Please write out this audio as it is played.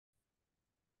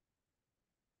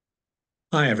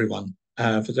Hi, everyone.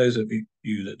 For those of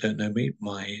you that don't know me,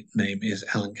 my name is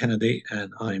Alan Kennedy, and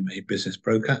I'm a business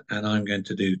broker. And I'm going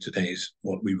to do today's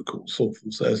what we would call Thoughtful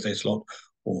Thursday slot,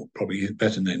 or probably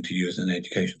better known to you as an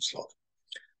education slot.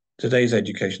 Today's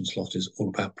education slot is all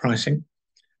about pricing.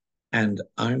 And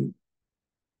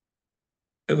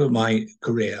over my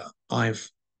career, I've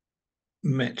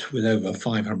met with over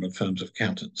 500 firms of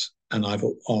accountants, and I've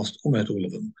asked almost all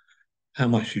of them how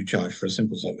much you charge for a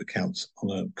simple set of accounts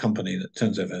on a company that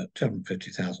turns over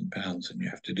 £250,000 and you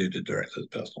have to do the director's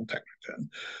personal tax return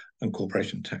and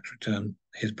corporation tax return.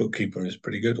 His bookkeeper is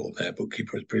pretty good, or their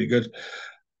bookkeeper is pretty good.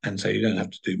 And so you don't have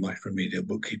to do much remedial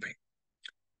bookkeeping.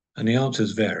 And the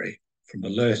answers vary. From the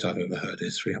lowest I've ever heard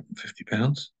is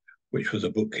 £350, which was a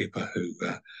bookkeeper who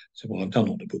said, well, I've done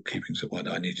all the bookkeeping, so why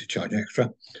do I need to charge extra?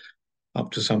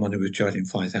 Up to someone who was charging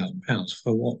 £5,000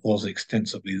 for what was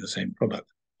extensively the same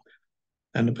product.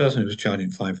 And the person who was charging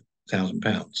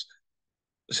 £5,000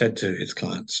 said to his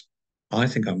clients, I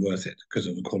think I'm worth it because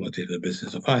of the quality of the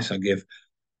business advice I give,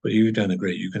 but you don't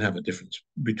agree. You can have a difference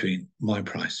between my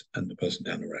price and the person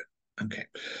down the road. Okay,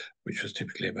 which was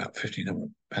typically about £1,500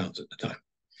 at the time.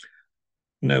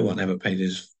 No one ever paid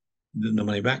the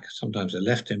money back. Sometimes they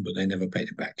left him, but they never paid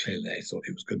it back. Clearly, they thought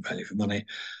it was good value for money.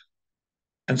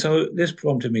 And so this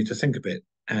prompted me to think a bit.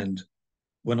 And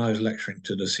when I was lecturing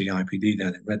to the CIPD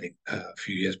down in Reading a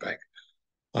few years back,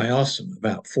 I asked them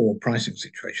about four pricing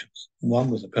situations. One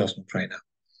was a personal trainer.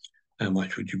 How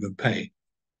much would you pay?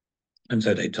 And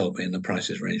so they told me, and the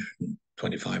prices range from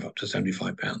 25 up to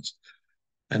 £75.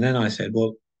 And then I said,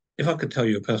 well, if I could tell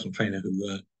you a personal trainer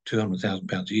who earned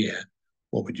 £200,000 a year,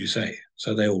 what would you say?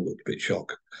 So they all looked a bit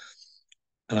shocked.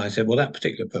 And I said, well, that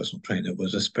particular personal trainer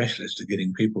was a specialist at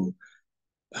getting people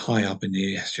high up in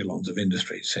the echelons of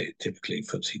industry, say typically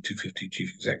FTSE 250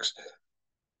 chief execs,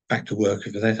 back to work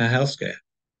if they had a health scare.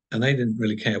 And they didn't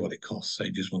really care what it cost. They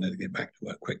just wanted to get back to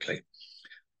work quickly.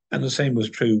 And the same was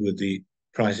true with the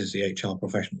prices the HR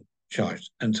professional charged.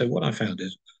 And so what I found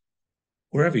is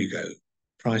wherever you go,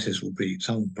 prices will be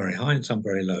some very high and some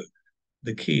very low.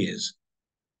 The key is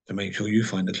to make sure you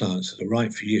find the clients that are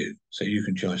right for you so you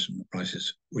can charge them the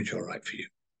prices which are right for you.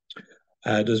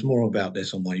 There's more about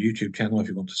this on my YouTube channel if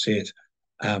you want to see it.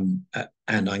 And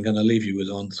I'm going to leave you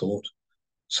with one thought.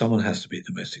 Someone has to be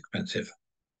the most expensive.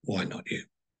 Why not you?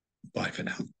 Bye for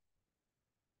now.